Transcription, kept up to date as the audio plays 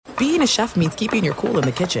being a chef means keeping your cool in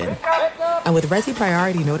the kitchen. And with Resi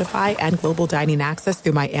Priority Notify and Global Dining Access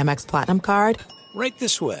through my Amex Platinum card, right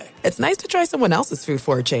this way. It's nice to try someone else's food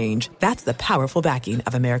for a change. That's the powerful backing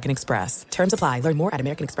of American Express. Terms apply. Learn more at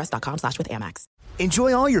americanexpress.com/withAmex.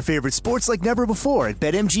 Enjoy all your favorite sports like never before at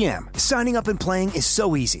BetMGM. Signing up and playing is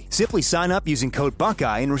so easy. Simply sign up using code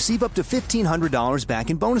Buckeye and receive up to $1,500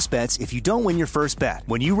 back in bonus bets if you don't win your first bet.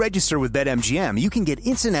 When you register with BetMGM, you can get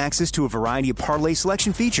instant access to a variety of parlay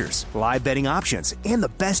selection features, live betting options, and the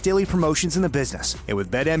best daily promotions in the business. And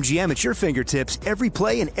with BetMGM at your fingertips, every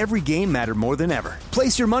play and every game matter more than ever.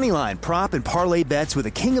 Place your moneyline, prop, and parlay bets with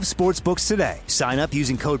the king of sportsbooks today. Sign up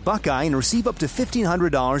using code Buckeye and receive up to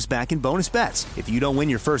 $1,500 back in bonus bets if you don't win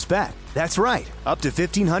your first bet. That's right, up to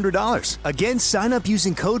 $1,500. Again, sign up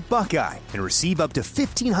using code Buckeye and receive up to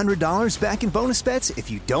 $1,500 back in bonus bets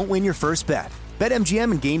if you don't win your first bet.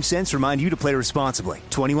 BetMGM and GameSense remind you to play responsibly.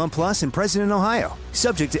 21 plus and present in Ohio.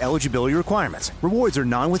 Subject to eligibility requirements. Rewards are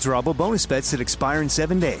non-withdrawable bonus bets that expire in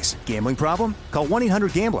 7 days. Gambling problem? Call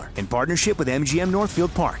 1-800-GAMBLER in partnership with MGM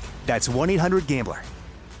Northfield Park. That's 1-800-GAMBLER.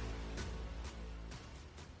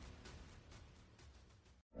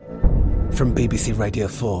 From BBC Radio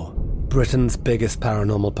 4, Britain's biggest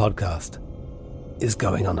paranormal podcast is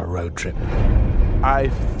going on a road trip. I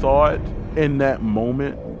thought in that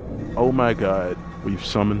moment, oh my God, we've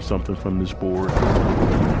summoned something from this board.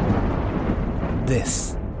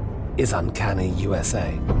 This is Uncanny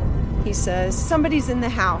USA. He says, somebody's in the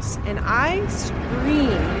house, and I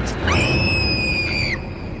screamed.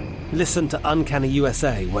 Listen to Uncanny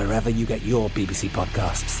USA wherever you get your BBC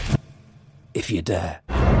podcasts, if you dare.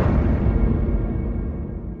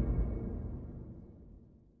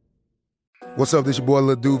 What's up, this your boy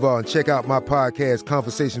Lil Duval, and check out my podcast,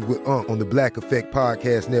 Conversations with Unc, on the Black Effect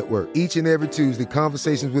Podcast Network. Each and every Tuesday,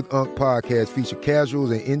 Conversations with Unc podcast feature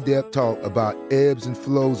casuals and in-depth talk about ebbs and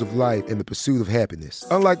flows of life and the pursuit of happiness.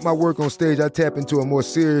 Unlike my work on stage, I tap into a more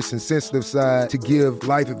serious and sensitive side to give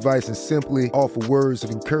life advice and simply offer words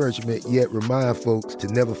of encouragement, yet remind folks to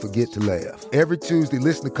never forget to laugh. Every Tuesday,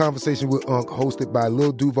 listen to Conversations with Unc, hosted by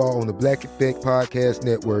Lil Duval on the Black Effect Podcast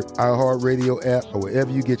Network, iHeartRadio app, or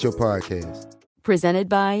wherever you get your podcasts. Presented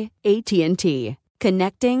by AT&T.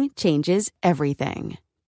 Connecting changes everything.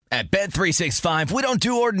 At Bet365, we don't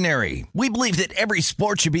do ordinary. We believe that every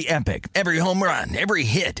sport should be epic. Every home run, every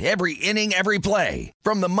hit, every inning, every play.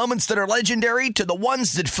 From the moments that are legendary to the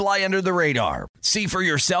ones that fly under the radar. See for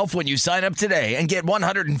yourself when you sign up today and get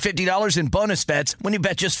 $150 in bonus bets when you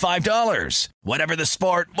bet just $5. Whatever the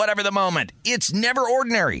sport, whatever the moment, it's never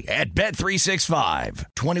ordinary at Bet365.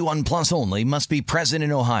 21 plus only. Must be present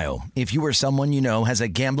in Ohio. If you or someone you know has a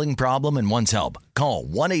gambling problem and wants help, call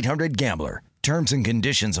 1-800-GAMBLER. Terms and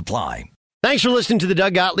conditions apply. Thanks for listening to the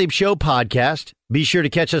Doug Gottlieb Show podcast. Be sure to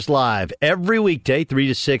catch us live every weekday, 3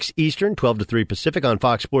 to 6 Eastern, 12 to 3 Pacific on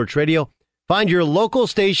Fox Sports Radio. Find your local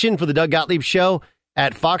station for the Doug Gottlieb Show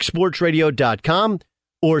at foxsportsradio.com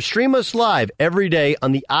or stream us live every day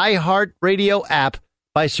on the iHeartRadio app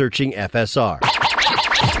by searching FSR. Now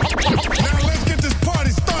let's get this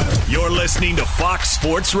party started. You're listening to Fox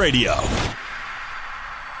Sports Radio.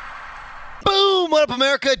 Boom! What up,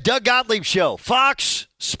 America? Doug Gottlieb Show, Fox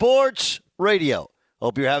Sports Radio.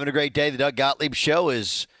 Hope you're having a great day. The Doug Gottlieb Show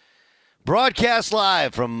is broadcast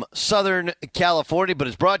live from Southern California, but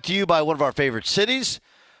it's brought to you by one of our favorite cities,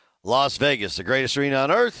 Las Vegas, the greatest arena on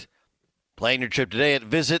earth. Plan your trip today at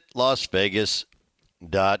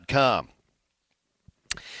visitlasvegas.com.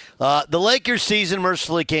 The Lakers season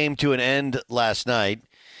mercifully came to an end last night.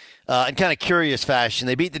 In kind of curious fashion,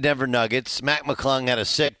 they beat the Denver Nuggets. Mac McClung had a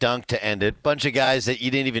sick dunk to end it. Bunch of guys that you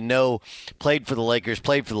didn't even know played for the Lakers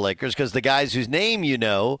because the guys whose name you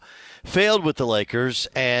know failed with the Lakers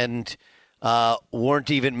and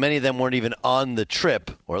many of them weren't even on the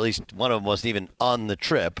trip, or at least one of them wasn't even on the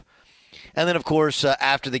trip. And then, of course,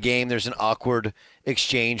 after the game, there's an awkward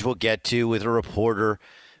exchange we'll get to with a reporter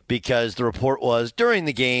because the report was during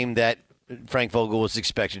the game that Frank Vogel was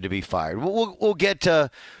expected to be fired. We'll get to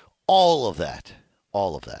all of that.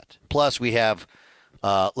 Plus, we have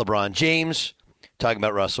LeBron James talking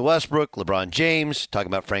about Russell Westbrook, LeBron James talking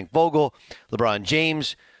about Frank Vogel, LeBron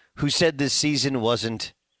James, who said this season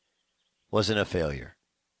wasn't a failure.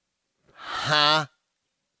 Huh?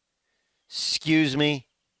 Excuse me?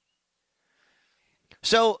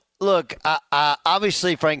 So, look,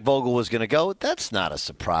 obviously Frank Vogel was going to go. That's not a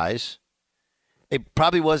surprise. It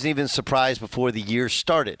probably wasn't even a surprise before the year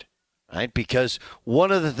started. Right? Because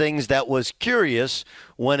one of the things that was curious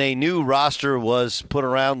when a new roster was put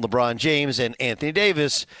around LeBron James and Anthony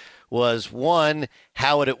Davis was, one,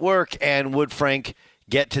 how would it work, and would Frank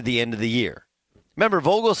get to the end of the year? Remember,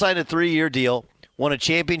 Vogel signed a 3-year deal, won a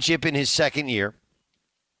championship in his second year,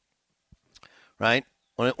 right?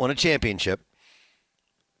 Won a championship,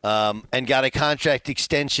 and got a contract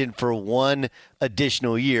extension for one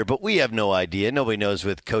additional year. But we have no idea. Nobody knows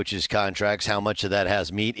with coaches' contracts how much of that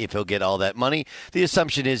has meat, if he'll get all that money. The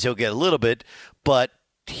assumption is he'll get a little bit, but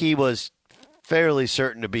he was fairly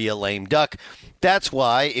certain to be a lame duck. That's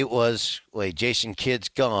why it was, Jason Kidd's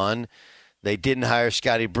gone. They didn't hire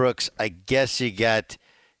Scotty Brooks. I guess he got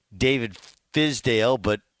David Fizdale,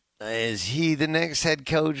 but is he the next head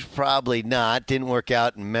coach? Probably not. Didn't work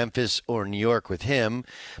out in Memphis or New York with him.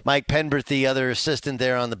 Mike Penberth, the other assistant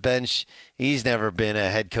there on the bench, he's never been a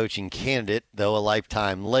head coaching candidate, though a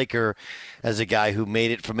lifetime Laker as a guy who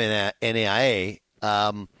made it from NAIA.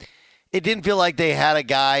 It didn't feel like they had a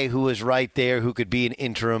guy who was right there who could be an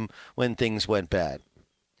interim when things went bad.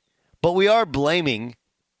 But we are blaming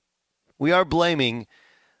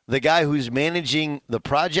the guy who's managing the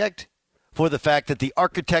project for the fact that the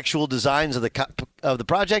architectural designs of the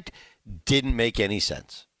project didn't make any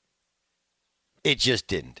sense. It just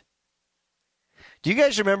didn't. Do you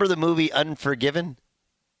guys remember the movie Unforgiven?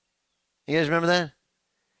 You guys remember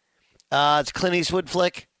that? It's a Clint Eastwood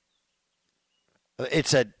flick.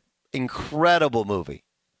 It's an incredible movie.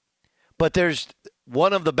 But there's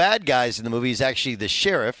one of the bad guys in the movie is actually the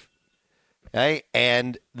sheriff. Okay?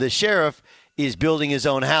 And the sheriff is building his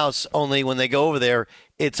own house, only when they go over there,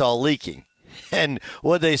 it's all leaking. And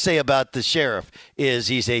what they say about the sheriff is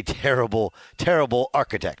he's a terrible, terrible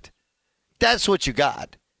architect. That's what you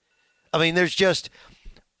got. I mean,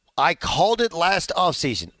 I called it last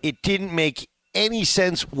offseason. It didn't make any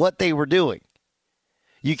sense what they were doing.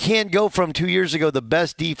 You can't go from 2 years ago, the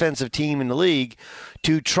best defensive team in the league,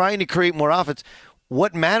 to trying to create more offense.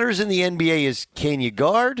 What matters in the NBA is, can you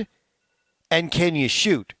guard and can you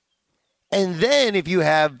shoot? And then if you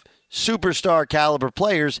have superstar caliber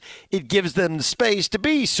players, it gives them the space to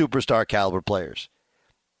be superstar caliber players.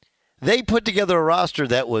 They put together a roster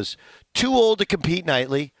that was too old to compete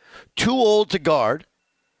nightly, too old to guard,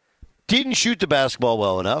 didn't shoot the basketball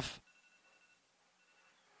well enough,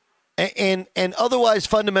 and otherwise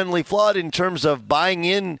fundamentally flawed in terms of buying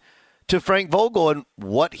in to Frank Vogel and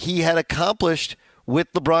what he had accomplished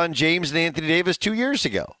with LeBron James and Anthony Davis 2 years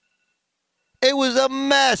ago. It was a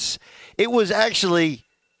mess. It was actually,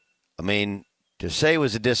 to say it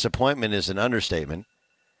was a disappointment is an understatement.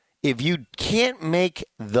 If you can't make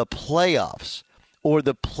the playoffs or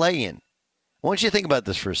the play-in, I want you to think about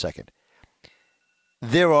this for a second.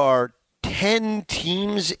 There are 10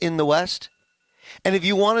 teams in the West. And if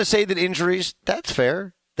you want to say that injuries, that's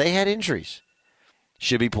fair. They had injuries.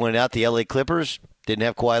 Should be pointed out the LA Clippers didn't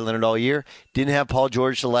have Kawhi Leonard all year, didn't have Paul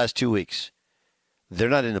George the last 2 weeks. They're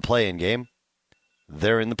not in the play-in game.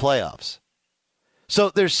 They're in the playoffs. So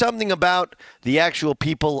there's something about the actual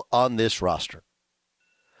people on this roster.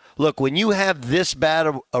 Look, when you have this bad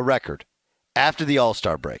a record after the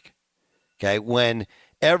All-Star break, okay, when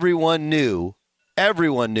everyone knew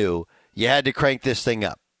you had to crank this thing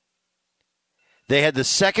up. They had the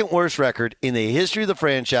second worst record in the history of the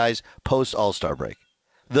franchise post All-Star break.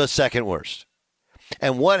 The second worst.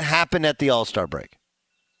 And what happened at the All-Star break?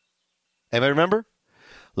 Anybody remember?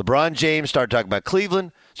 LeBron James started talking about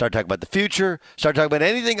Cleveland, started talking about the future, started talking about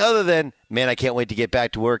anything other than, man, I can't wait to get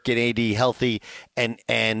back to work, get AD healthy, and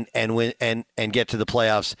win and get to the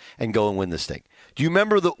playoffs and go and win this thing. Do you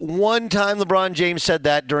remember the one time LeBron James said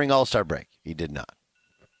that during All-Star break? He did not.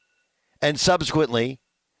 And subsequently,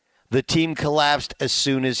 the team collapsed as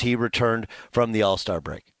soon as he returned from the All-Star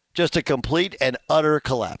break. Just a complete and utter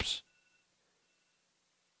collapse.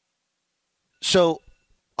 So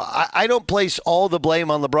I don't place all the blame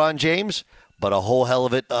on LeBron James, but a whole hell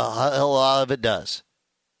lot of it does.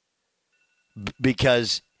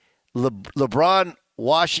 Because LeBron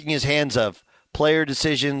washing his hands of player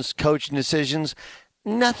decisions, coaching decisions,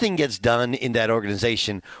 nothing gets done in that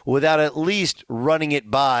organization without at least running it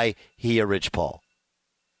by Rich Paul.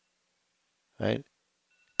 Right?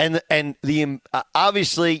 And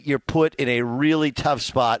obviously you're put in a really tough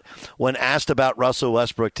spot when asked about Russell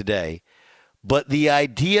Westbrook today. But the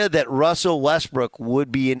idea that Russell Westbrook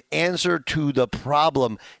would be an answer to the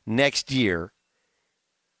problem next year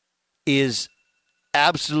is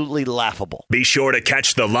absolutely laughable. Be sure to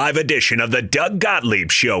catch the live edition of the Doug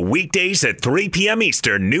Gottlieb Show weekdays at 3 p.m.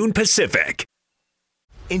 Eastern, noon Pacific.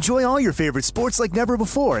 Enjoy all your favorite sports like never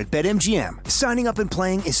before at BetMGM. Signing up and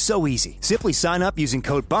playing is so easy. Simply sign up using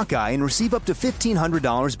code Buckeye and receive up to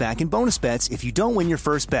 $1,500 back in bonus bets if you don't win your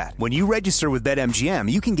first bet. When you register with BetMGM,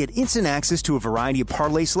 you can get instant access to a variety of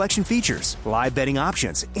parlay selection features, live betting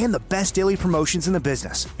options, and the best daily promotions in the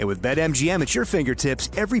business. And with BetMGM at your fingertips,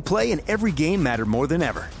 every play and every game matter more than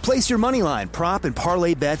ever. Place your moneyline, prop, and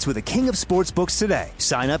parlay bets with the king of sportsbooks today.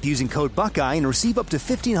 Sign up using code Buckeye and receive up to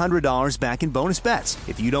 $1,500 back in bonus bets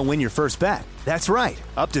if you don't win your first bet. That's right,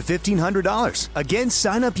 up to $1,500. Again,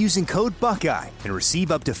 sign up using code Buckeye and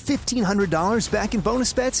receive up to $1,500 back in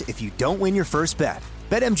bonus bets if you don't win your first bet.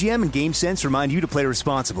 BetMGM and GameSense remind you to play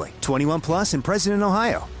responsibly. 21 plus and present in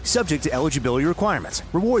Ohio. Subject to eligibility requirements.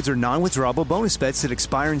 Rewards are non-withdrawable bonus bets that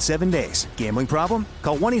expire in 7 days. Gambling problem?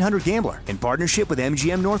 Call 1-800-GAMBLER in partnership with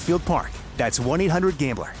MGM Northfield Park. That's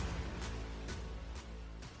 1-800-GAMBLER.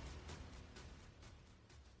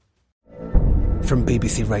 From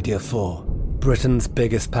BBC Radio 4, Britain's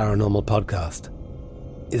biggest paranormal podcast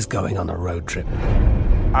is going on a road trip.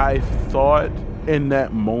 I thought in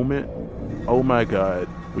that moment, oh my God,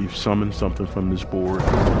 we've summoned something from this board.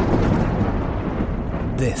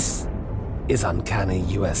 This is Uncanny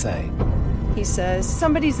USA. He says,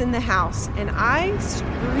 somebody's in the house, and I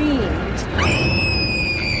screamed.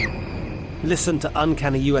 Listen to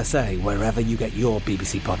Uncanny USA wherever you get your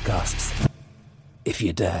BBC podcasts, if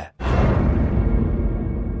you dare.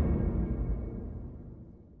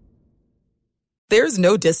 There's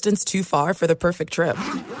no distance too far for the perfect trip.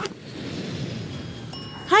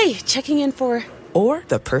 Hi, checking in for... Or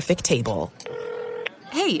the perfect table.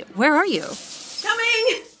 Hey, where are you?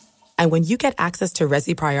 Coming! And when you get access to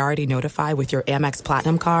Resi Priority Notify with your Amex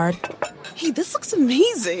Platinum card... Hey, this looks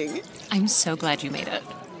amazing! I'm so glad you made it.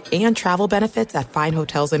 And travel benefits at fine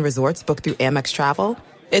hotels and resorts booked through Amex Travel,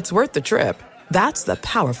 it's worth the trip. That's the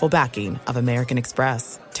powerful backing of American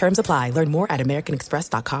Express. Terms apply. Learn more at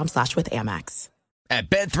americanexpress.com/withAmex. At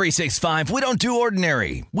Bet365, we don't do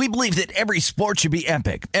ordinary. We believe that every sport should be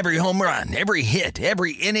epic. Every home run, every hit,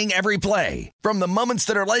 every inning, every play. From the moments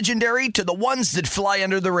that are legendary to the ones that fly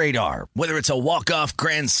under the radar. Whether it's a walk-off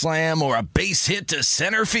grand slam or a base hit to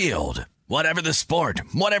center field. Whatever the sport,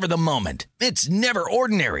 whatever the moment. It's never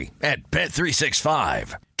ordinary at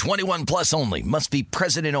Bet365. 21 plus only. Must be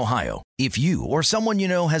present in Ohio. If you or someone you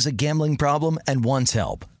know has a gambling problem and wants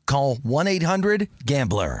help, call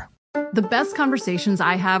 1-800-GAMBLER. The best conversations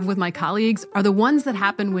I have with my colleagues are the ones that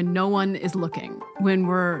happen when no one is looking, when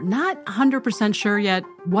we're not 100% sure yet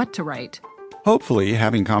what to write. Hopefully,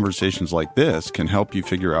 having conversations like this can help you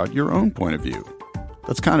figure out your own point of view.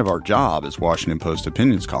 That's kind of our job as Washington Post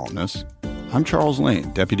opinions columnists. I'm Charles Lane,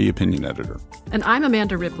 Deputy Opinion Editor. And I'm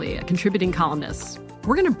Amanda Ripley, a contributing columnist.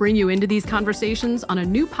 We're going to bring you into these conversations on a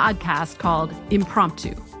new podcast called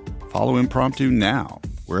Impromptu. Follow Impromptu now,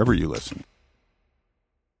 wherever you listen.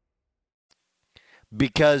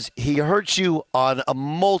 Because he hurts you on a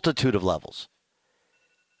multitude of levels,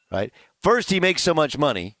 right? First, he makes so much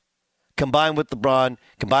money, combined with LeBron,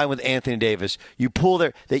 combined with Anthony Davis, you pull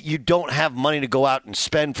there that you don't have money to go out and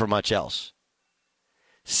spend for much else.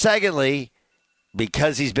 Secondly,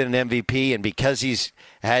 because he's been an MVP and because he's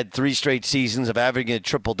had 3 straight seasons of averaging a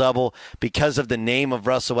triple-double, because of the name of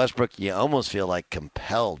Russell Westbrook, you almost feel like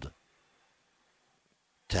compelled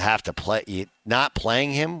to have to play. Not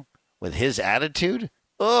playing him with his attitude?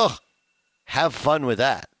 Ugh. Have fun with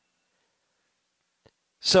that.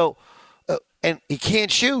 So, and he can't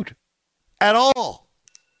shoot at all.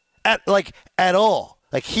 At all.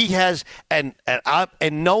 Like he has, and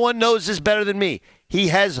no one knows this better than me. He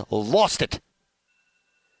has lost it.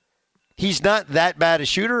 He's not that bad a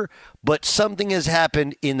shooter, but something has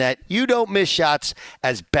happened in that you don't miss shots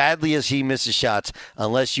as badly as he misses shots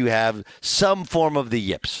unless you have some form of the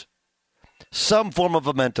yips. Some form of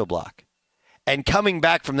a mental block. And coming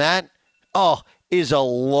back from that, is a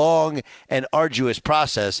long and arduous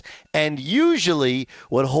process. And usually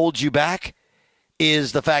what holds you back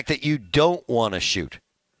is the fact that you don't want to shoot,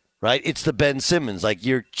 right? It's the Ben Simmons. Like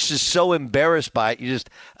you're just so embarrassed by it.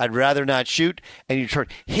 I'd rather not shoot. And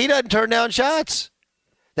he doesn't turn down shots.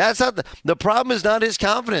 That's not the problem is not his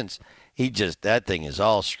confidence. That thing is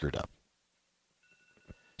all screwed up.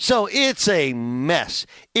 So it's a mess.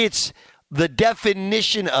 It's the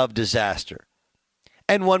definition of disaster.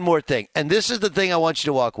 And one more thing, and this is the thing I want you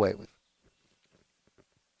to walk away with.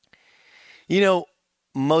 You know,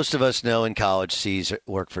 most of us know in college C's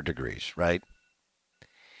work for degrees, right?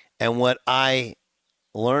 And what I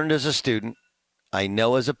learned as a student, I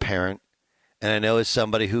know as a parent, and I know as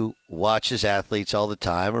somebody who watches athletes all the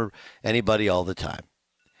time or anybody all the time.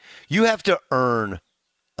 You have to earn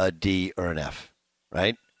a D or an F,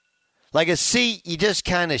 right? Like a C, you just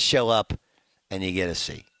kind of show up and you get a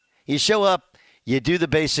C. You show up, you do the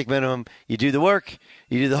basic minimum, you do the work,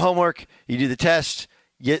 you do the homework, you do the test,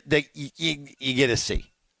 you get a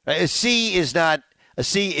C. Right? A C is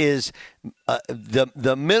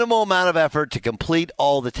the minimal amount of effort to complete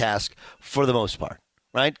all the tasks for the most part,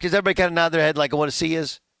 right? Because everybody kind of nod their head like what a C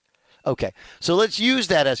is. Okay, so let's use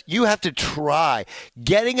that as you have to try.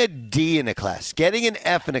 Getting a D in a class, getting an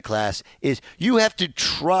F in a class is you have to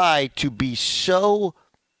try to be so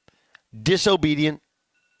disobedient,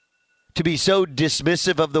 to be so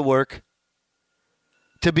dismissive of the work,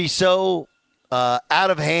 to be so out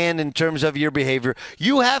of hand in terms of your behavior.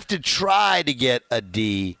 You have to try to get a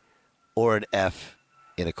D or an F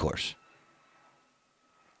in a course.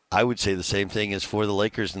 I would say the same thing is for the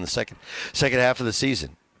Lakers in the second half of the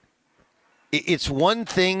season. It's one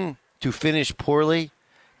thing to finish poorly,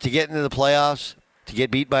 to get into the playoffs, to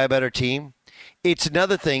get beat by a better team. It's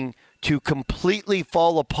another thing to completely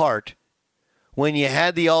fall apart when you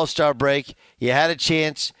had the All-Star break, you had a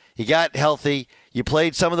chance, you got healthy, you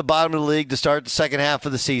played some of the bottom of the league to start the second half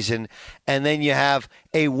of the season, and then you have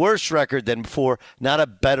a worse record than before, not a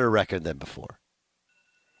better record than before.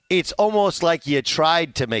 It's almost like you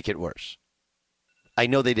tried to make it worse. I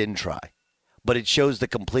know they didn't try, but it shows the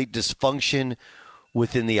complete dysfunction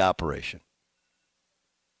within the operation.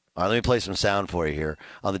 All right, let me play some sound for you here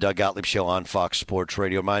on the Doug Gottlieb Show on Fox Sports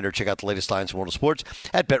Radio. Reminder, check out the latest lines from World of Sports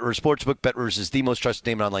at BetRivers Sportsbook. BetRivers is the most trusted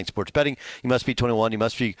name in online sports betting. You must be 21. You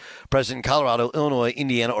must be present in Colorado, Illinois,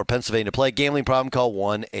 Indiana, or Pennsylvania to play. Gambling problem? Call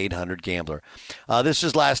 1-800-GAMBLER. This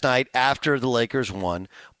is last night after the Lakers won.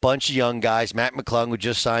 Bunch of young guys. Matt McClung, who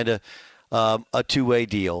just signed a two-way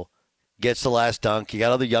deal, gets the last dunk. You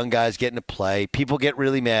got other young guys getting to play. People get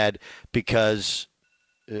really mad because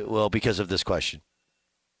of this question.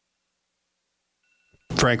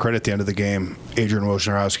 Frank, right at the end of the game, Adrian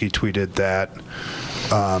Wojnarowski tweeted that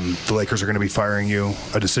the Lakers are going to be firing you,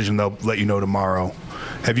 a decision they'll let you know tomorrow.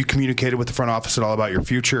 Have you communicated with the front office at all about your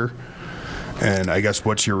future? And I guess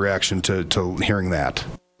what's your reaction to hearing that?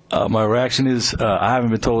 My reaction is I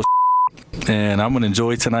haven't been told and I'm going to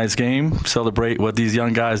enjoy tonight's game, celebrate what these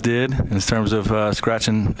young guys did in terms of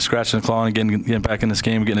scratching the claw and getting back in this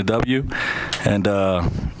game, getting a W. And,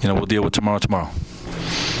 we'll deal with tomorrow.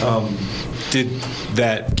 Did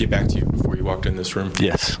that get back to you before you walked in this room?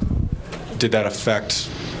 Yes. Did that affect?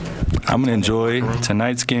 I'm going to enjoy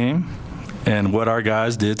tonight's game and what our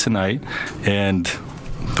guys did tonight and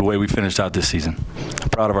the way we finished out this season. I'm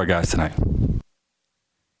proud of our guys tonight.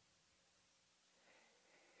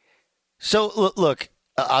 So, look,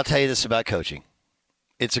 I'll tell you this about coaching.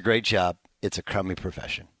 It's a great job. It's a crummy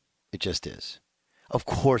profession. It just is. Of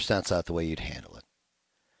course, that's not the way you'd handle it.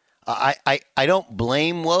 I don't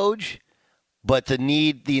blame Woj, but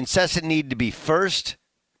the incessant need to be first,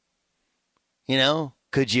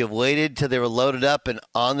 could you have waited till they were loaded up and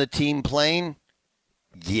on the team plane?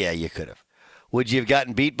 Yeah, you could have. Would you have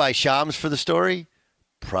gotten beat by Shams for the story?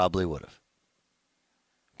 Probably would have.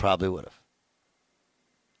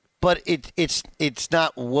 But it's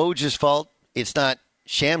not Woj's fault. It's not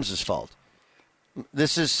Shams' fault.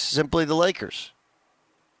 This is simply the Lakers.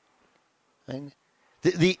 Right?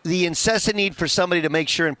 The incessant need for somebody to make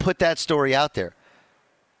sure and put that story out there.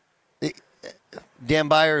 Dan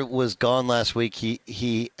Byer was gone last week.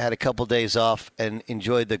 He had a couple days off and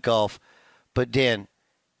enjoyed the golf. But Dan,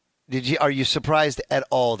 are you surprised at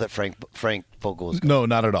all that Frank Vogel was gone? No,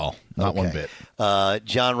 not at all. Not one bit.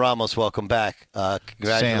 John Ramos, welcome back.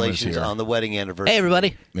 Congratulations on the wedding anniversary. Hey,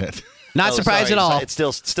 everybody. Not surprised at all. It's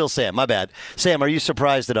still Sam. My bad. Sam, are you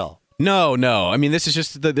surprised at all? No. I mean, this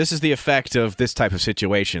is the effect of this type of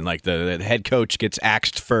situation. Like the head coach gets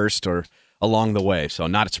axed first or along the way, so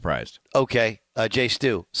not surprised. Okay. Jay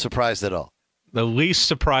Stu, surprised at all? The least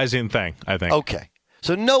surprising thing, I think. Okay.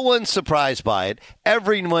 So no one's surprised by it.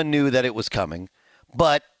 Everyone knew that it was coming.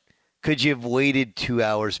 But could you have waited 2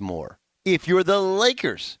 hours more? If you're the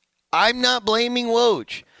Lakers, I'm not blaming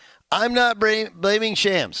Woj. I'm not blaming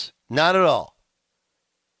Shams. Not at all.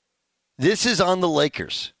 This is on the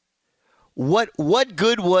Lakers. What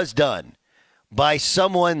good was done by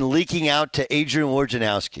someone leaking out to Adrian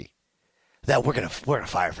Wojnarowski that we're gonna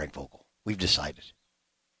fire Frank Vogel? We've decided,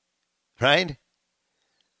 right?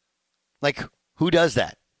 Like, who does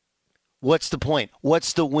that? What's the point?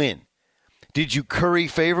 What's the win? Did you curry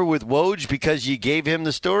favor with Woj because you gave him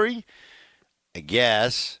the story? I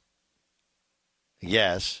guess.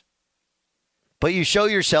 But you show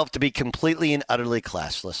yourself to be completely and utterly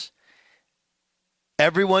classless.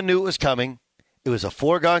 Everyone knew it was coming. It was a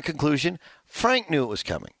foregone conclusion. Frank knew it was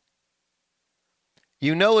coming.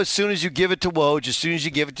 As soon as you give it to Woj, as soon as you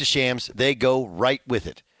give it to Shams, they go right with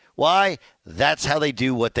it. Why? That's how they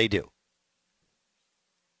do what they do.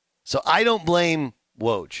 So I don't blame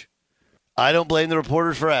Woj. I don't blame the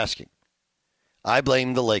reporters for asking. I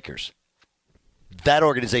blame the Lakers. That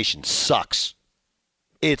organization sucks.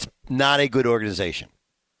 It's not a good organization.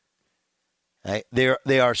 Right?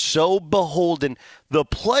 They are so beholden. The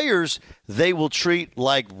players, they will treat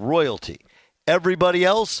like royalty. Everybody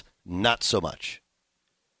else, not so much.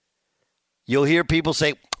 You'll hear people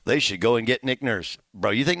say, they should go and get Nick Nurse.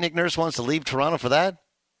 Bro, you think Nick Nurse wants to leave Toronto for that?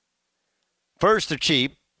 First, they're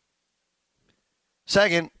cheap.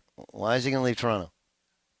 Second, why is he going to leave Toronto?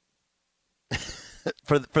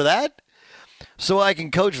 for that? So I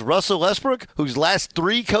can coach Russell Westbrook, whose last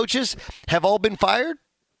 3 coaches have all been fired?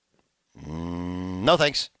 No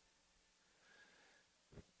thanks.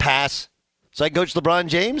 Pass. So I can coach LeBron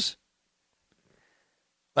James?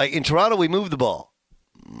 Like in Toronto, we move the ball.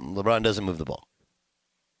 LeBron doesn't move the ball.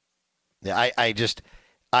 Yeah, I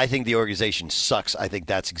think the organization sucks. I think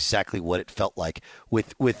that's exactly what it felt like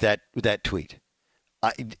with that tweet.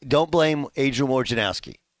 Don't blame Adrian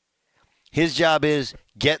Wojnarowski. His job is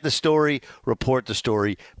get the story, report the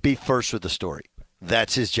story, be first with the story.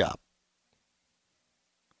 That's his job.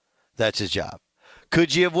 That's his job.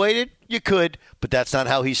 Could you have waited? You could, but that's not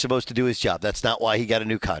how he's supposed to do his job. That's not why he got a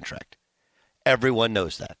new contract. Everyone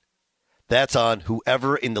knows that. That's on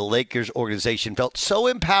whoever in the Lakers organization felt so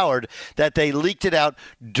empowered that they leaked it out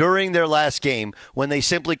during their last game when they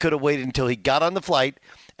simply could have waited until he got on the flight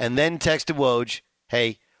and then texted Woj,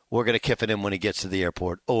 hey, we're going to kiff at him when he gets to the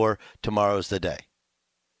airport, or tomorrow's the day.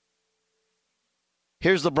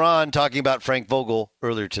 Here's LeBron talking about Frank Vogel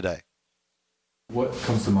earlier today. What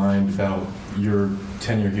comes to mind about your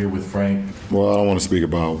tenure here with Frank? Well, I don't want to speak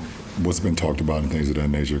about what's been talked about and things of that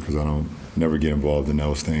nature because I don't never get involved in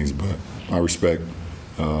those things. But I respect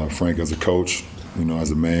Frank as a coach. You know,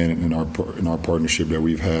 as a man, in our partnership that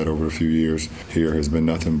we've had over a few years here has been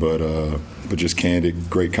nothing but just candid,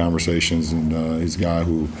 great conversations, and he's a guy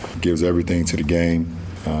who gives everything to the game.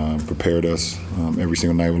 Prepared us every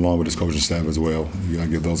single night along with his coaching staff as well. You got to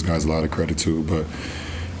give those guys a lot of credit too. But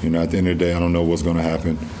you know, at the end of the day, I don't know what's going to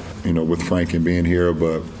happen, you know, with Frank and being here,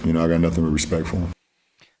 but, you know, I got nothing but respect for him.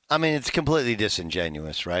 I mean, it's completely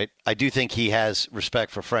disingenuous, right? I do think he has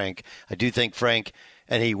respect for Frank. I do think Frank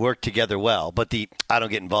and he work together well, but I don't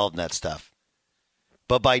get involved in that stuff.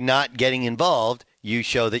 But by not getting involved, you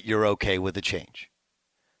show that you're okay with the change.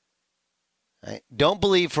 Right? Don't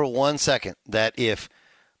believe for 1 second that if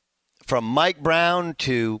from Mike Brown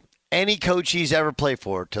to any coach he's ever played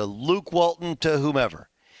for, to Luke Walton to whomever,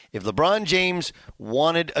 if LeBron James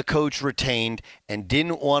wanted a coach retained and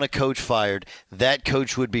didn't want a coach fired, that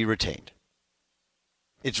coach would be retained.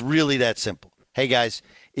 It's really that simple. Hey, guys,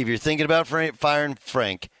 if you're thinking about firing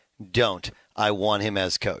Frank, don't. I want him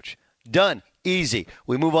as coach. Done. Easy.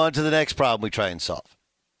 We move on to the next problem we try and solve.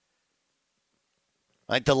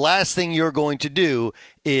 Right? The last thing you're going to do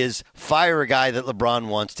is fire a guy that LeBron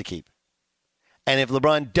wants to keep. And if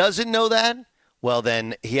LeBron doesn't know that, well,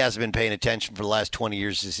 then he hasn't been paying attention for the last 20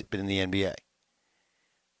 years he's been in the NBA.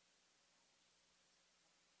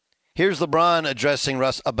 Here's LeBron addressing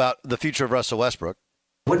Russ about the future of Russell Westbrook.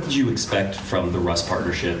 What did you expect from the Russ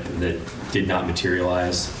partnership that did not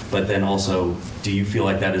materialize? But then also, do you feel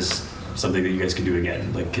like that is something that you guys can do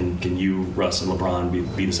again? Like, can you, Russ and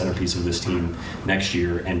LeBron, be the centerpiece of this team next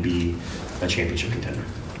year and be a championship contender?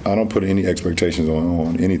 I don't put any expectations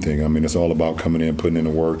on anything. I mean, it's all about coming in, putting in the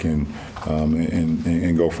work, and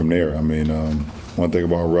go from there. I mean, one thing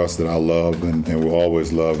about Russ that I love and will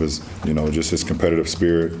always love is, you know, just his competitive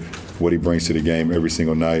spirit, what he brings to the game every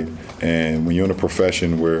single night. And when you're in a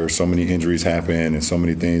profession where so many injuries happen and so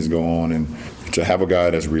many things go on, and to have a guy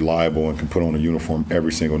that's reliable and can put on a uniform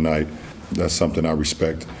every single night, that's something I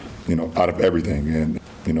respect, you know, out of everything. And,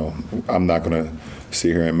 you know, I'm not going to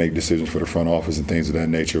sit here and make decisions for the front office and things of that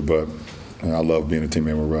nature, but I love being a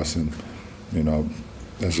teammate with Russ, and, you know,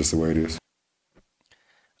 that's just the way it is.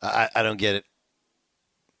 I don't get it.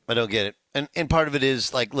 I don't get it. And part of it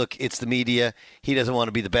is, like, look, it's the media. He doesn't want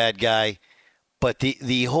to be the bad guy. But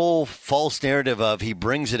the whole false narrative of he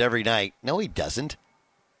brings it every night, no, he doesn't.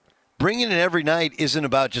 Bringing it every night isn't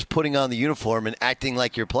about just putting on the uniform and acting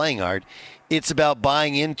like you're playing hard. It's about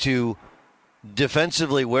buying into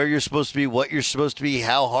defensively where you're supposed to be, what you're supposed to be,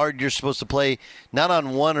 how hard you're supposed to play, not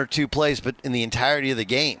on one or two plays, but in the entirety of the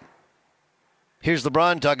game. Here's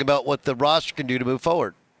LeBron talking about what the roster can do to move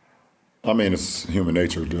forward. I mean, it's human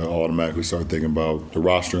nature to automatically start thinking about the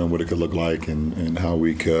roster and what it could look like, and how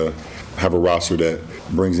we could have a roster that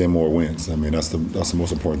brings in more wins. I mean, that's the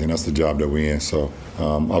most important thing. That's the job that we're in. So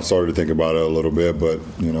I've started to think about it a little bit, but,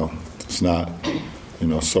 you know, it's not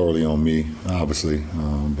solely on me, obviously.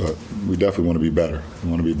 But we definitely want to be better. We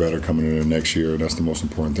want to be better coming into next year. That's the most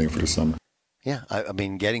important thing for the summer. Yeah, I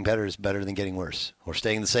mean, getting better is better than getting worse or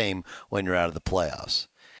staying the same when you're out of the playoffs.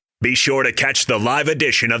 Be sure to catch the live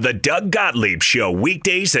edition of the Doug Gottlieb Show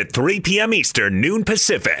weekdays at 3 p.m. Eastern, noon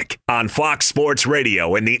Pacific on Fox Sports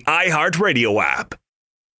Radio and the iHeartRadio app.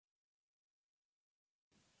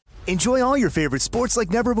 Enjoy all your favorite sports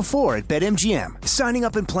like never before at BetMGM. Signing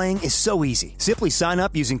up and playing is so easy. Simply sign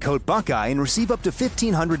up using code Buckeye and receive up to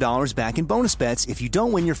 $1,500 back in bonus bets if you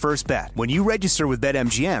don't win your first bet. When you register with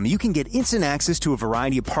BetMGM, you can get instant access to a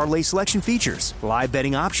variety of parlay selection features, live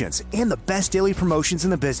betting options, and the best daily promotions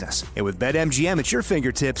in the business. And with BetMGM at your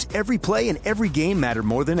fingertips, every play and every game matter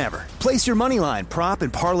more than ever. Place your moneyline, prop,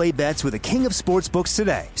 and parlay bets with the king of sportsbooks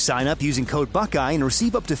today. Sign up using code Buckeye and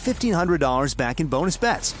receive up to $1,500 back in bonus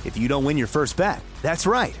bets if you don't win your first bet. That's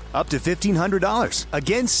right, up to $1,500.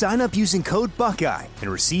 Again, sign up using code Buckeye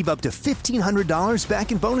and receive up to $1,500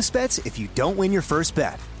 back in bonus bets if you don't win your first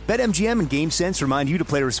bet. BetMGM and GameSense remind you to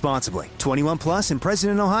play responsibly. 21 plus and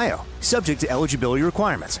present in Ohio. Subject to eligibility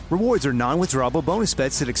requirements. Rewards are non-withdrawable bonus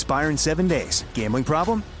bets that expire in 7 days. Gambling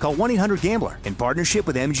problem? Call 1-800-GAMBLER in partnership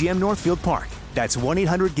with MGM Northfield Park. That's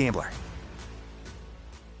 1-800-GAMBLER.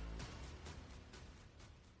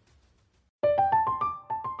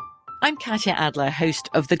 I'm Katya Adler, host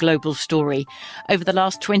of The Global Story. Over the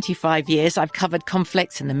last 25 years, I've covered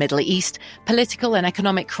conflicts in the Middle East, political and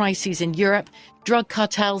economic crises in Europe, drug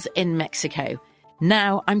cartels in Mexico.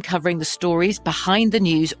 Now I'm covering the stories behind the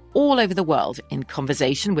news all over the world in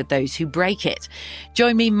conversation with those who break it.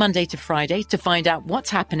 Join me Monday to Friday to find out what's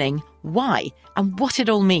happening, why, and what it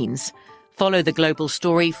all means. Follow The Global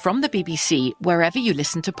Story from the BBC wherever you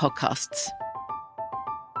listen to podcasts.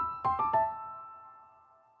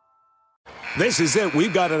 This is it.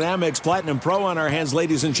 We've got an Amex Platinum Pro on our hands,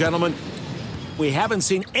 ladies and gentlemen. We haven't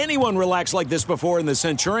seen anyone relax like this before in the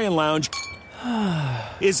Centurion Lounge.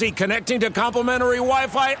 Is he connecting to complimentary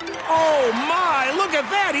Wi-Fi? Oh, my! Look at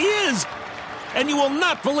that! He is! And you will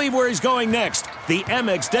not believe where he's going next. The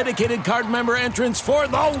Amex dedicated card member entrance for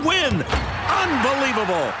the win!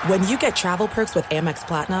 Unbelievable! When you get travel perks with Amex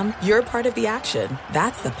Platinum, you're part of the action.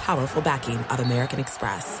 That's the powerful backing of American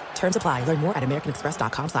Express. Terms apply. Learn more at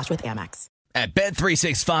americanexpress.com/withAmex. At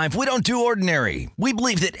Bet365, we don't do ordinary. We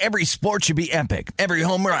believe that every sport should be epic. Every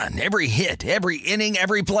home run, every hit, every inning,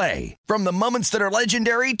 every play. From the moments that are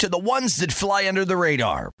legendary to the ones that fly under the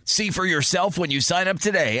radar. See for yourself when you sign up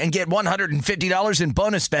today and get $150 in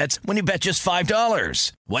bonus bets when you bet just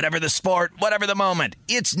 $5. Whatever the sport, whatever the moment,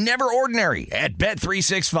 it's never ordinary at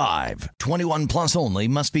Bet365. 21 plus only.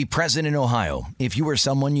 Must be present in Ohio. If you or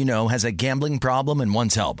someone you know has a gambling problem and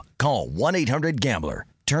wants help, call 1-800-GAMBLER.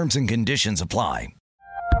 Terms and conditions apply.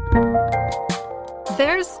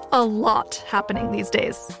 There's a lot happening these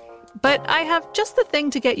days, but I have just the thing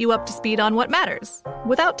to get you up to speed on what matters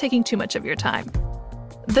without taking too much of your time.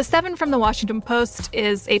 The 7 from the Washington Post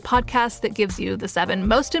is a podcast that gives you the 7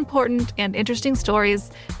 most important and interesting stories,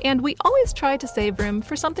 and we always try to save room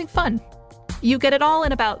for something fun. You get it all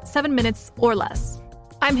in about 7 minutes or less.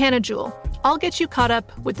 I'm Hannah Jewell. I'll get you caught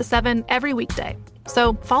up with the 7 every weekday.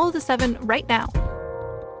 So follow the 7 right now.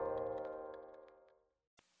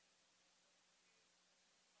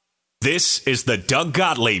 This is the Doug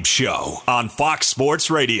Gottlieb Show on Fox Sports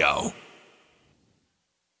Radio.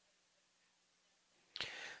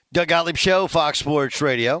 Doug Gottlieb Show, Fox Sports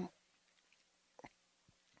Radio.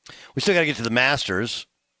 We still got to get to the Masters,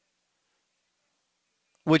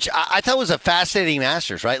 which I thought was a fascinating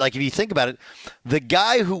Masters, right? Like, if you think about it, the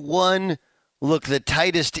guy who won looked the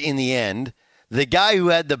tightest in the end, the guy who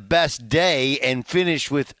had the best day and finished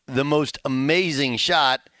with the most amazing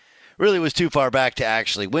shot really was too far back to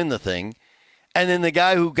actually win the thing. And then the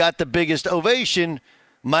guy who got the biggest ovation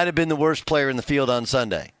might have been the worst player in the field on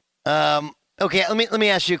Sunday. Okay, let me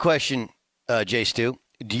ask you a question, Jay Stu.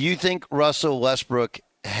 Do you think Russell Westbrook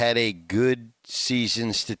had a good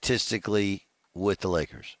season statistically with the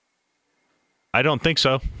Lakers? I don't think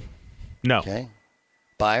so. No. Okay.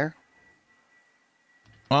 Buyer?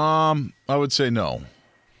 I would say no.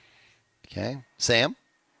 Okay. Sam?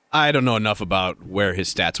 I don't know enough about where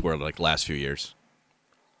his stats were like last few years.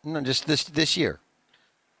 No, just this year.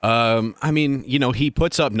 I mean, he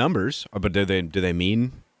puts up numbers, but do they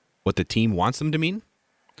mean what the team wants them to mean?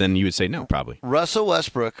 Then you would say no, probably. Russell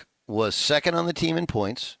Westbrook was second on the team in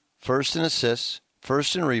points, first in assists,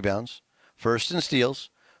 first in rebounds, first in steals,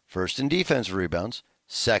 first in defensive rebounds,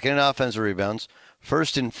 second in offensive rebounds,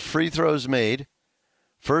 first in free throws made,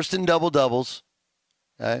 first in double-doubles.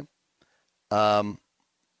 Okay?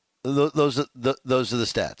 Those are the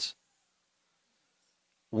stats.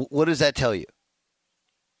 What does that tell you?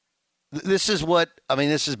 this is what I mean.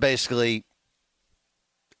 This is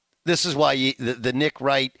why the Nick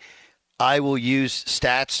Wright, I will use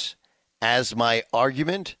stats as my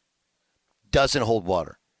argument, doesn't hold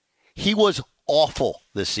water. He was awful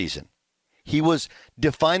this season. He was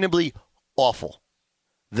definably awful.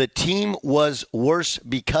 The team was worse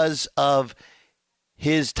because of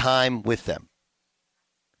his time with them.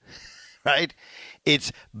 Right?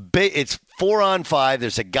 It's 4-on-5.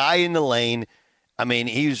 There's a guy in the lane. I mean,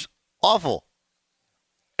 he's awful.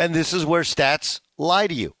 And this is where stats lie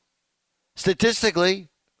to you. Statistically,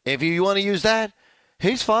 if you want to use that,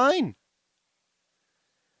 he's fine.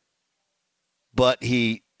 But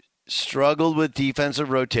he struggled with defensive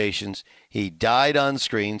rotations. He died on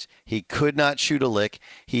screens. He could not shoot a lick.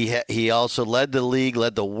 He also led the league,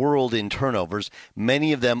 led the world in turnovers,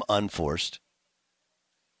 many of them unforced.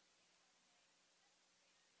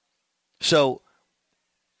 So,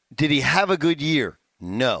 did he have a good year?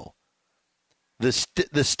 No. The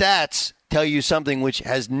stats tell you something which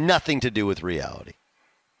has nothing to do with reality.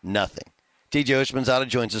 Nothing. TJ Houshmandzadeh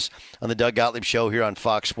joins us on the Doug Gottlieb Show here on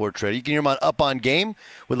Fox Sports Radio. You can hear him on Up On Game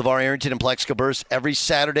with LeVar Arrington and Plexico Burress every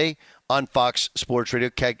Saturday on Fox Sports Radio.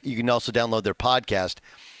 You can also download their podcast.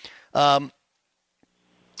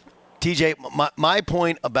 TJ, my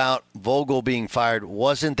point about Vogel being fired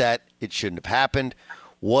wasn't that it shouldn't have happened,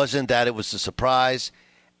 wasn't that it was a surprise,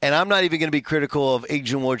 and I'm not even going to be critical of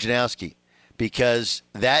Adrian Wojnarowski because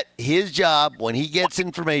that his job, when he gets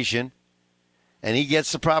information and he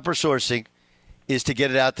gets the proper sourcing, is to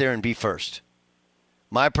get it out there and be first.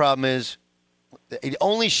 My problem is it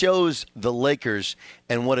only shows the Lakers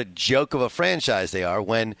and what a joke of a franchise they are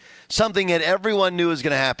when something that everyone knew was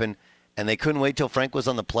going to happen and they couldn't wait till Frank was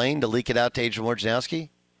on the plane to leak it out to Adrian Wojnarowski.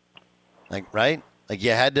 Right? Like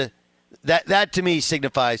you had to. That to me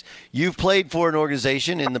signifies you've played for an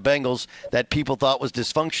organization in the Bengals that people thought was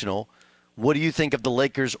dysfunctional. What do you think of the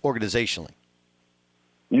Lakers organizationally?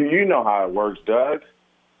 You know how it works, Doug.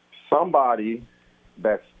 Somebody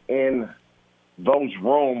that's in those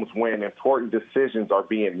rooms when important decisions are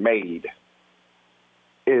being made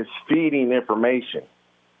is feeding information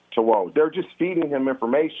to Woj. They're just feeding him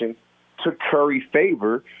information to curry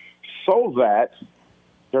favor so that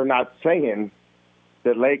they're not saying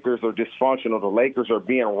the Lakers are dysfunctional, the Lakers are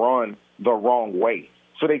being run the wrong way.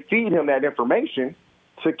 So they feed him that information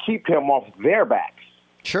to keep him off their backs.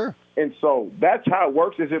 Sure. And so that's how it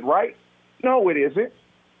works. Is it right? No, it isn't.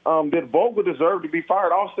 Did Vogel deserve to be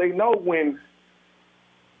fired? I'll say no. When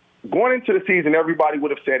going into the season, everybody would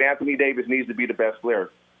have said Anthony Davis needs to be the best player.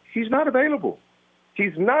 He's not available.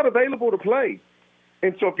 He's not available to play.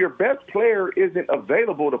 And so if your best player isn't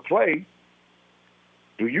available to play,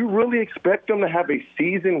 do you really expect them to have a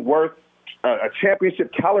season worth, a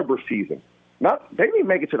championship caliber season? They didn't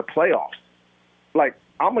make it to the playoffs. Like,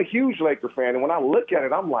 I'm a huge Laker fan, and when I look at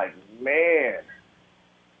it, I'm like, man,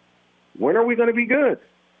 when are we going to be good?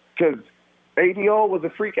 Because ADO was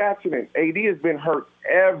a freak accident. AD has been hurt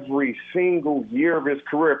every single year of his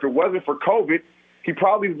career. If it wasn't for COVID, he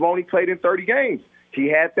probably would have only played in 30 games. He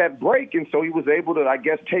had that break, and so he was able to, I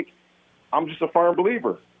guess, I'm just a firm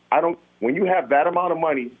believer. When you have that amount of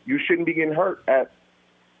money, you shouldn't be getting hurt at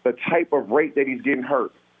the type of rate that he's getting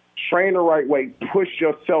hurt. Train the right way. Push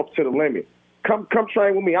yourself to the limit. Come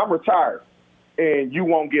train with me. I'm retired, and you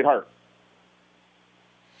won't get hurt.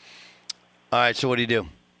 All right, so what do you do?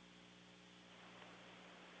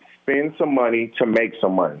 Spend some money to make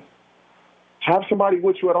some money. Have somebody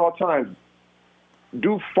with you at all times.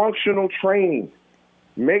 Do functional training.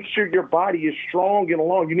 Make sure your body is strong and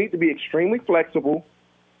long. You need to be extremely flexible,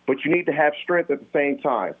 but you need to have strength at the same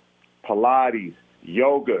time. Pilates,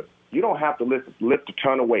 yoga. You don't have to lift a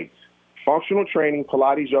ton of weights. Functional training,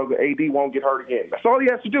 Pilates, yoga, AD won't get hurt again. That's all he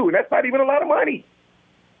has to do, and that's not even a lot of money.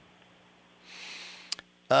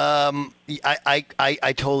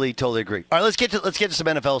 I totally agree. All right, let's get to some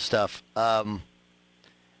NFL stuff. Man,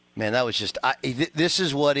 that was just this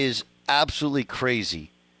is what is absolutely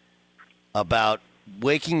crazy about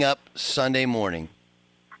waking up Sunday morning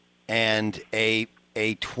and a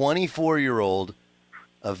 24-year-old,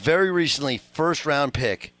 a very recently first-round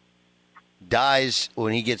pick, dies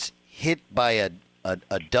when he gets hit by a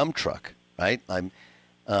dump truck, right?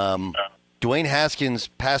 Dwayne Haskins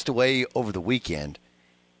passed away over the weekend,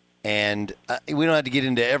 and we don't have to get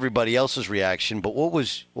into everybody else's reaction, but what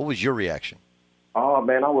was your reaction? Oh,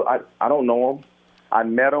 man, I don't know him. I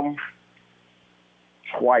met him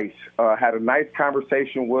twice. Had a nice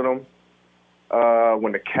conversation with him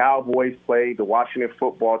when the Cowboys played the Washington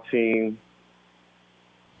football team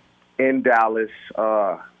in Dallas.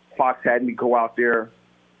 Fox had me go out there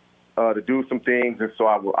to do some things. And so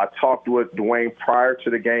I talked with Dwayne prior to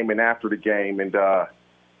the game and after the game, and I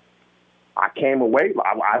came away.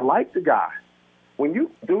 I like the guy.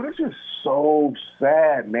 Dude, it's just so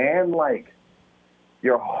sad, man. Like,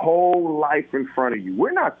 your whole life in front of you.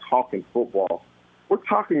 We're not talking football. We're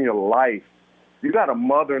talking your life. You got a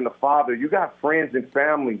mother and a father. You got friends and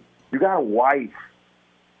family. You got a wife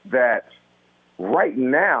that right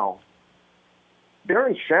now they're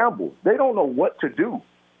in shambles. They don't know what to do.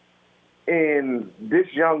 And this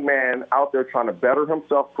young man out there trying to better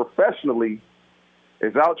himself professionally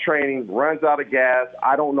is out training, runs out of gas.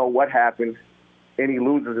 I don't know what happened, and he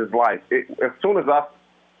loses his life. As soon as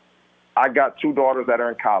I got 2 daughters that are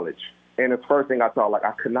in college, and the first thing I thought, like,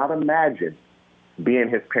 I could not imagine being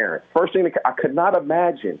his parent. First thing, I could not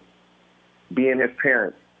imagine being his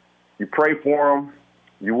parent. You pray for him.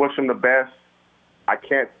 You wish him the best. I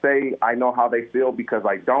can't say I know how they feel because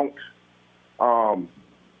I don't.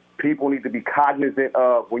 People need to be cognizant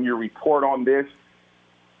of when you report on this,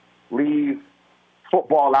 leave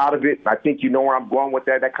football out of it. I think you know where I'm going with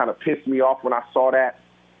that. That kind of pissed me off when I saw that.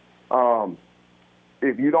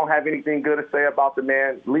 If you don't have anything good to say about the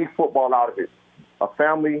man, leave football out of it. A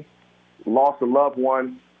family lost a loved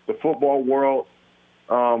one. The football world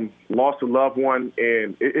lost a loved one.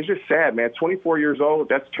 And it's just sad, man. 24 years old,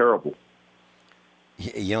 that's terrible.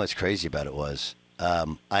 You know what's crazy about it was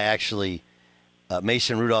I actually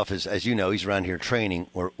Mason Rudolph is, as you know, he's around here training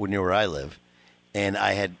near where I live. And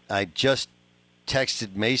I just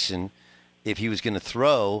texted Mason if he was going to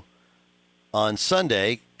throw on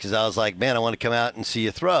Sunday because I was like, man, I want to come out and see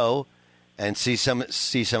you throw and see some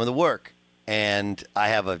of the work. And I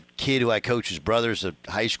have a kid who I coach, his brother's a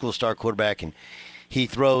high school star quarterback, and he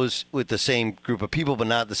throws with the same group of people but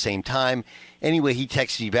not at the same time. Anyway, he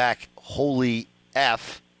texted me back, holy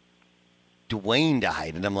F, Dwayne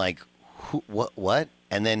died. And I'm like, what?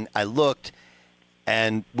 And then I looked,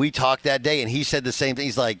 and we talked that day, and he said the same thing.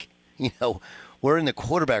 He's like, we're in the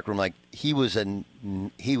quarterback room. Like, he was a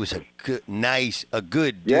good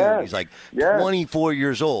dude. Yes. He's like 24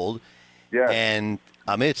 years old. Yeah. And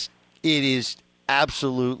it is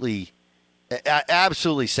absolutely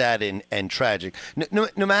sad and tragic.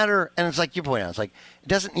 No matter, and it's like you point out, it's like it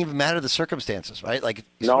doesn't even matter the circumstances, right? Like,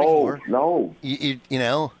 no. You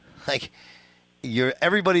know, like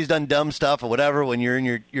everybody's done dumb stuff or whatever when you're in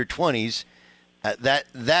your 20s.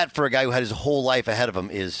 That for a guy who had his whole life ahead of him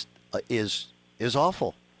is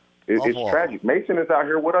awful. It's tragic. Mason is out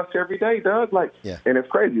here with us every day, Doug. Like, yeah. And it's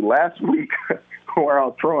crazy. Last week, where I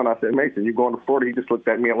was throwing, I said, Mason, you going to Florida? He just looked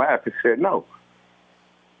at me and laughed and said no.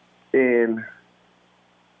 And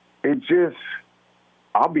it just,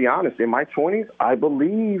 I'll be honest, in my 20s, I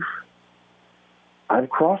believe I've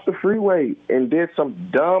crossed the freeway and did some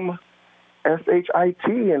dumb SHIT,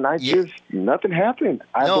 and nothing happened.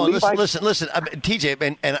 Listen,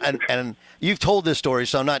 TJ, and you've told this story,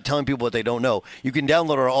 so I'm not telling people what they don't know. You can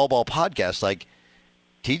download our All Ball podcast. Like,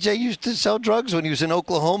 TJ used to sell drugs when he was in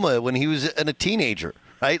Oklahoma when he was a teenager,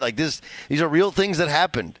 right? Like, these are real things that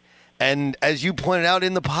happened. And as you pointed out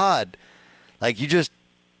in the pod, like, you just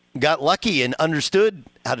got lucky and understood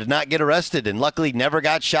how to not get arrested, and luckily never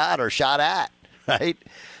got shot or shot at, right?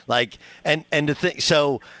 Like, and to think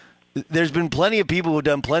so. There's been plenty of people who've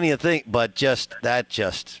done plenty of things, but I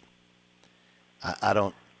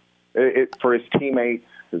don't. For his teammates,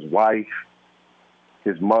 his wife,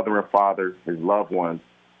 his mother and father, his loved ones,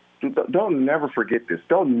 they'll never forget this.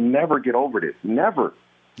 They'll never get over this. Never.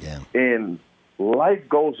 Yeah. And life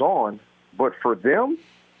goes on, but for them,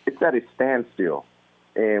 it's at a standstill.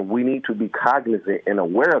 And we need to be cognizant and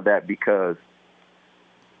aware of that because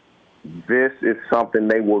this is something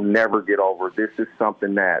they will never get over. This is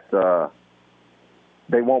something that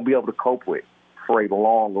they won't be able to cope with for a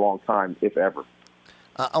long, long time, if ever.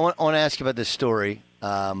 I want to ask you about this story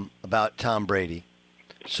about Tom Brady.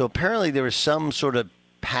 So apparently there was some sort of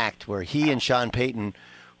pact where he and Sean Payton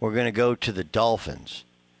were going to go to the Dolphins.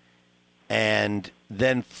 And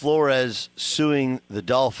then Flores suing the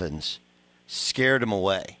Dolphins scared him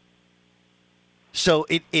away. So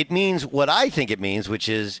it means what I think it means, which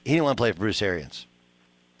is he didn't want to play for Bruce Arians.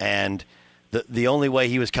 And the only way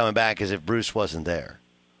he was coming back is if Bruce wasn't there.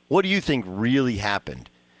 What do you think really happened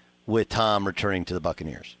with Tom returning to the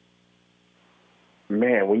Buccaneers?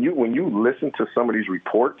 Man, when you listen to some of these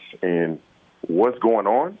reports and what's going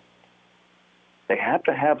on, they have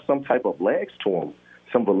to have some type of legs to them,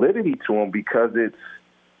 some validity to them, because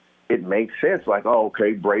it makes sense. Like, oh,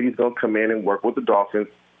 okay, Brady's going to come in and work with the Dolphins.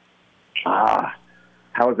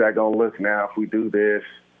 How is that going to look now if we do this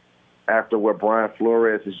after what Brian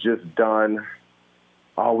Flores has just done?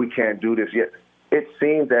 Oh, we can't do this yet. It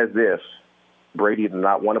seems as if Brady did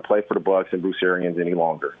not want to play for the Bucs and Bruce Arians any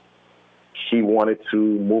longer. He wanted to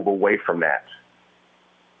move away from that.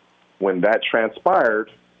 When that transpired,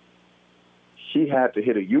 he had to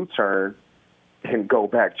hit a U-turn and go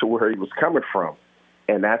back to where he was coming from,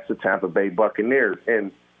 and that's the Tampa Bay Buccaneers.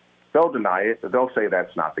 And they'll deny it. They'll say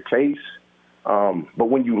that's not the case. But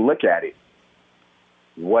when you look at it,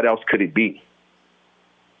 what else could it be?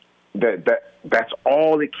 That's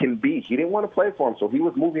all it can be. He didn't want to play for him, so he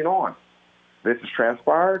was moving on. This has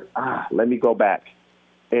transpired. Let me go back.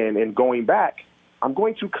 And in going back, I'm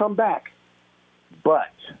going to come back.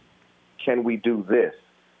 But can we do this?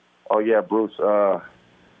 Oh, yeah, Bruce,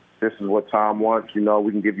 this is what Tom wants. You know,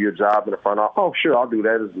 we can give you a job in the front office. Oh, sure, I'll do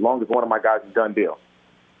that as long as one of my guys is done deal.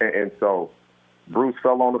 And so Bruce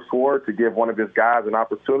fell on the sword to give one of his guys an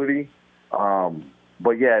opportunity.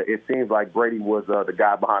 But, yeah, it seems like Brady was the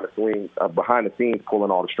guy behind the scenes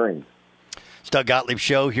pulling all the strings. It's Doug Gottlieb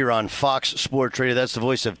Show here on Fox Sports Radio. That's the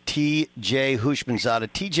voice of TJ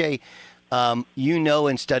Houshmandzadeh. TJ, you know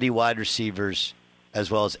and study wide receivers as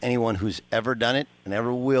well as anyone who's ever done it and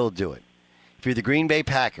ever will do it. If you're the Green Bay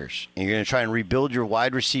Packers and you're going to try and rebuild your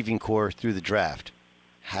wide receiving core through the draft,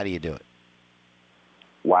 how do you do it?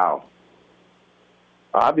 Wow.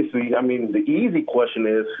 Obviously, I mean, the easy question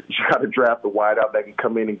is you got to draft a wideout that can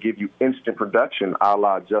come in and give you instant production, a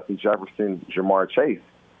la Justin Jefferson, Jamar Chase.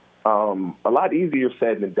 A lot easier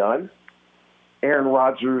said than done. Aaron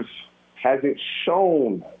Rodgers hasn't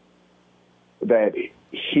shown that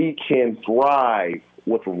he can thrive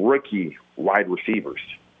with rookie wide receivers.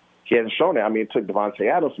 He hasn't shown that. I mean, it took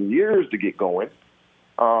Devontae Adams some years to get going.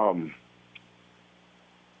 But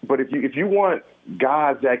if you want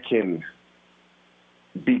guys that can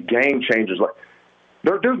be game changers, like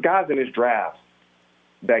there's guys in this draft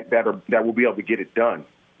that will be able to get it done.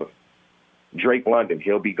 Drake London,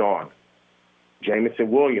 he'll be gone.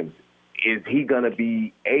 Jameson Williams, is he going to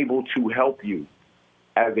be able to help you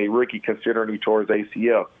as a rookie considering he tore his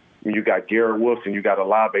ACL? You got Garrett Wilson, you got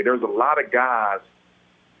Olave. There's a lot of guys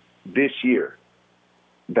this year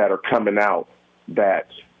that are coming out that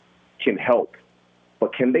can help.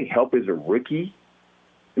 But can they help as a rookie?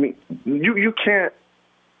 I mean, you can't,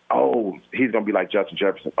 he's going to be like Justin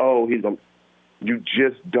Jefferson. You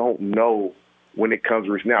just don't know when it comes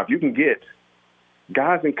to this. Now, if you can get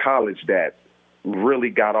guys in college that really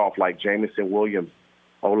got off like Jameson Williams,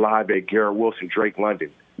 Olave, Garrett Wilson, Drake London,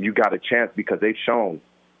 you got a chance because they've shown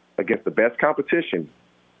against the best competition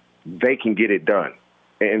they can get it done.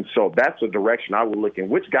 And so that's the direction I would look in.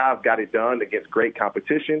 Which guys got it done against great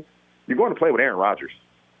competition? You're going to play with Aaron Rodgers.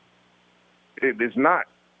 It's not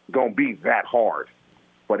going to be that hard.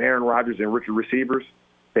 But Aaron Rodgers and rookie receivers,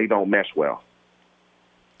 they don't mesh well.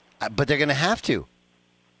 But they're going to have to.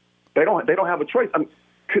 They don't have a choice. I mean,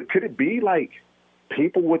 could it be like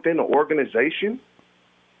people within the organization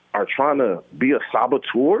are trying to be a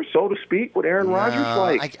saboteur, so to speak, with Aaron Rodgers?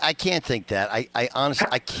 Like, I can't think that. I honestly,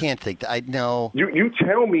 I can't think that. I know. You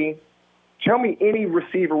tell me any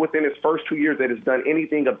receiver within his first 2 years that has done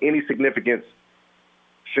anything of any significance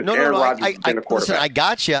since Aaron Rodgers has been a quarterback. Listen, I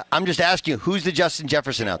got you. I'm just asking you, who's the Justin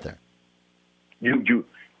Jefferson out there? If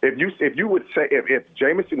you would say if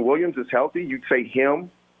Jameson Williams is healthy, you'd say him,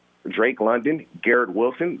 Drake London, Garrett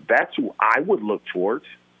Wilson. That's who I would look towards.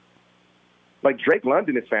 Like Drake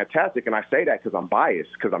London is fantastic, and I say that because I'm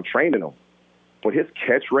biased because I'm training him. But his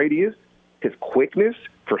catch radius, his quickness,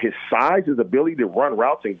 for his size, his ability to run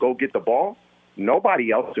routes and go get the ball,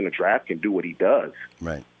 nobody else in the draft can do what he does.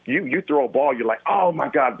 Right. You throw a ball, you're like, oh my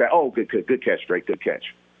God, good catch, Drake, good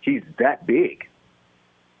catch. He's that big.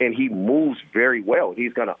 And he moves very well.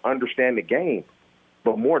 He's going to understand the game.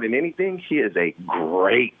 But more than anything, he is a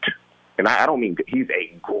great, and I don't mean he's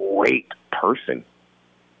a great person.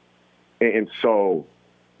 And so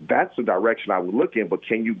that's the direction I would look in. But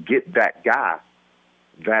can you get that guy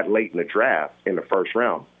that late in the draft in the first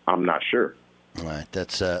round? I'm not sure. All right.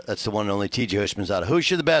 That's the one and only TJ Houshmandzadeh. Who's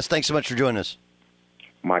you the best? Thanks so much for joining us.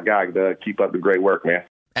 My guy, Doug. Keep up the great work, man.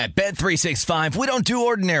 At Bet365, we don't do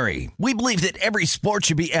ordinary. We believe that every sport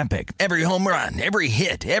should be epic. Every home run, every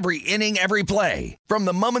hit, every inning, every play. From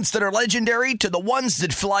the moments that are legendary to the ones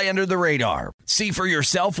that fly under the radar. See for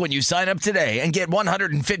yourself when you sign up today and get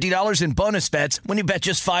 $150 in bonus bets when you bet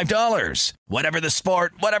just $5. Whatever the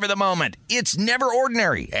sport, whatever the moment, it's never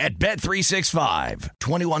ordinary at Bet365.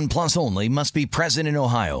 21 plus only. Must be present in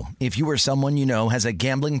Ohio. If you or someone you know has a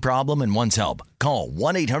gambling problem and wants help, call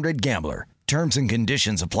 1-800-GAMBLER. Terms and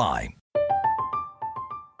conditions apply.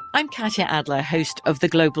 I'm Katya Adler, host of The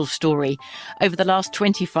Global Story. Over the last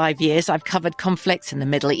 25 years, I've covered conflicts in the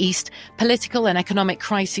Middle East, political and economic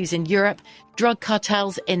crises in Europe, drug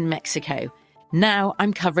cartels in Mexico. Now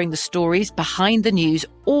I'm covering the stories behind the news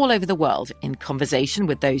all over the world in conversation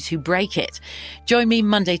with those who break it. Join me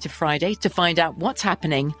Monday to Friday to find out what's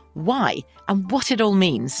happening, why, and what it all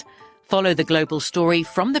means. Follow The Global Story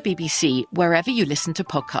from the BBC wherever you listen to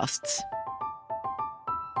podcasts.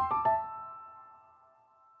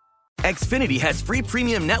 Xfinity has free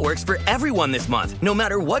premium networks for everyone this month, no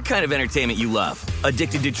matter what kind of entertainment you love.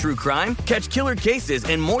 Addicted to true crime? Catch killer cases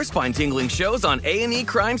and more spine-tingling shows on A&E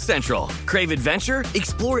Crime Central. Crave adventure?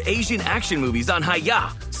 Explore Asian action movies on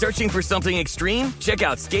Hi-Ya. Searching for something extreme? Check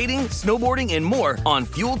out skating, snowboarding, and more on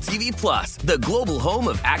Fuel TV Plus, the global home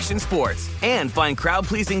of action sports. And find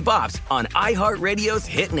crowd-pleasing bops on iHeartRadio's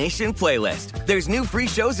Hit Nation playlist. There's new free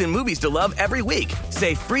shows and movies to love every week.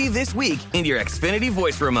 Say free this week in your Xfinity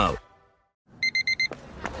voice remote.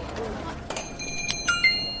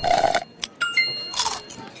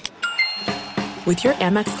 With your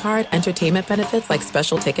Amex card, entertainment benefits like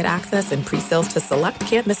special ticket access and pre-sales to select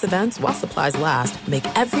can't-miss events while supplies last make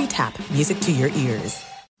every tap music to your ears.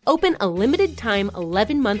 Open a limited-time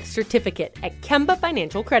 11-month certificate at Kemba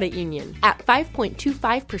Financial Credit Union. At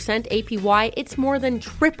 5.25% APY, it's more than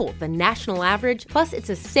triple the national average, plus it's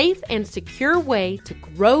a safe and secure way to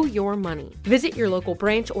grow your money. Visit your local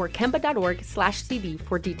branch or kemba.org/cb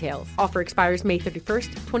for details. Offer expires May 31st,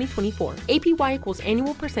 2024. APY equals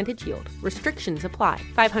annual percentage yield. Restrictions apply.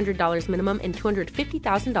 $500 minimum and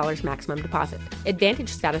 $250,000 maximum deposit. Advantage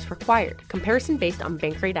status required. Comparison based on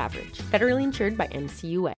bank rate average. Federally insured by NCUA.